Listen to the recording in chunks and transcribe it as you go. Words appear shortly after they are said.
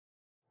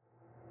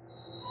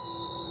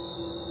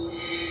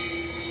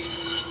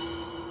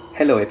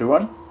Hello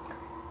everyone,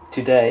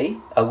 today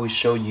I will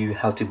show you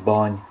how to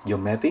bind your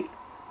Mavic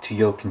to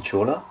your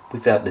controller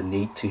without the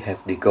need to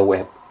have the Go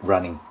app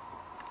running.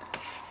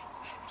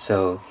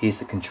 So here's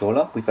the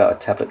controller without a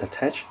tablet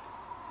attached.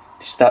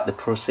 To start the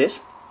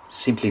process,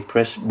 simply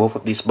press both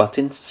of these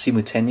buttons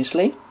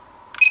simultaneously,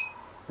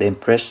 then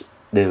press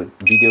the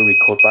video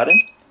record button,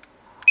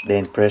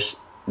 then press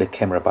the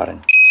camera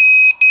button.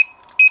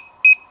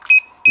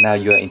 Now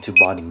you are into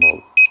binding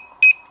mode.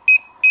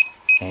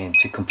 And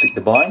to complete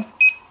the bind,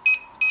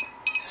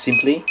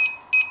 simply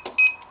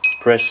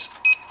press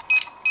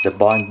the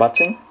bind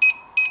button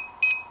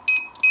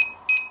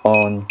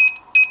on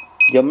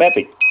your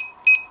Mavic,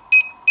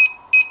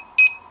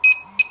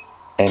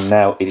 and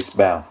now it is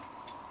bound.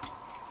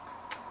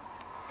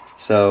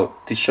 So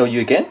to show you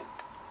again,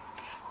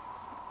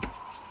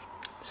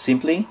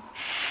 simply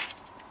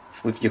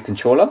with your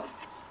controller,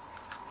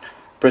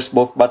 press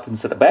both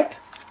buttons at the back,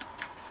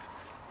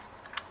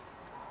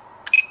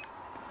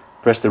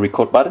 press the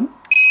record button,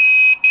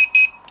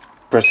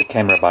 press the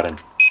camera button,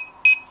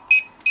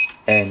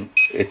 and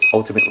it's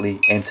ultimately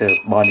enter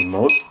binding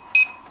mode,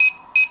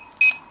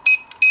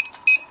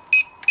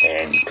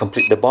 and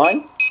complete the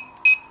bind,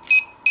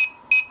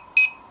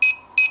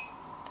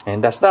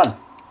 and that's done.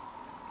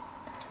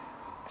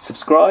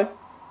 Subscribe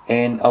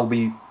and I'll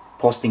be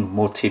posting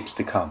more tips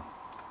to come.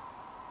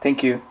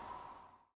 Thank you.